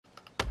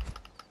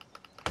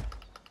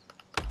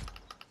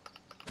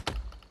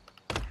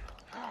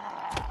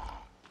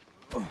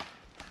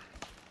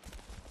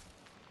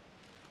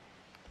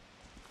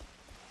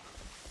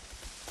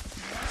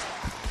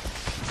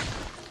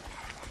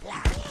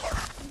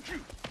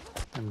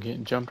I'm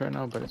getting jumped right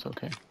now, but it's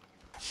okay.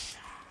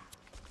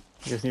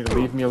 You guys need to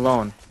leave me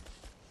alone.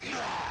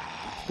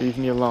 Leave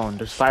me alone.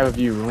 There's 5 of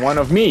you and 1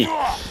 of me.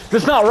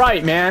 That's not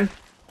right, man.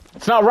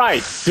 It's not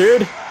right,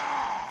 dude.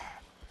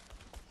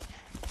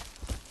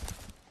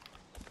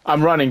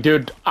 I'm running,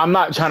 dude. I'm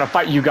not trying to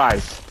fight you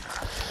guys.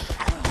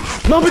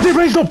 No, but they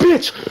raised no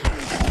bitch.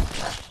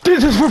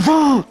 This is for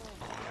fun.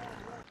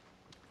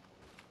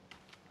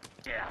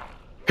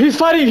 He's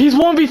fighting. He's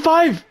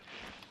 1v5.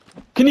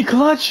 Can he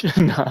clutch?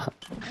 Nah.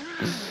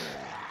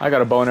 I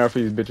got a bow and arrow for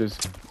these bitches.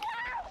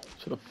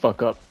 Shut the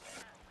fuck up.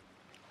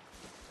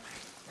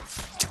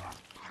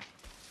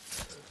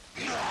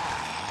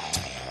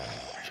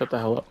 Shut the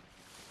hell up.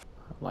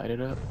 Light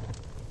it up.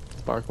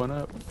 Spark one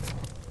up.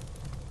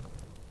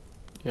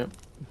 Yep.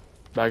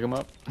 Bag him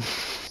up.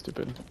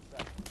 Stupid.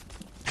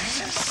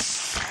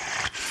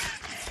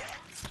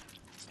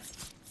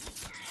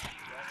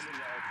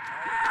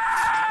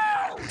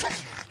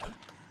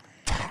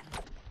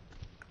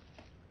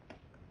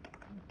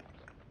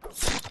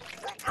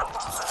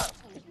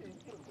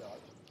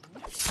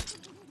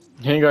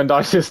 He ain't gonna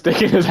dodge this stick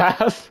in his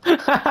ass.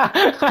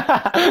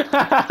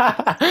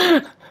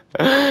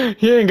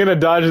 He ain't gonna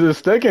dodge this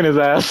stick in his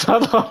ass.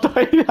 I'll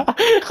tell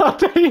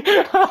you.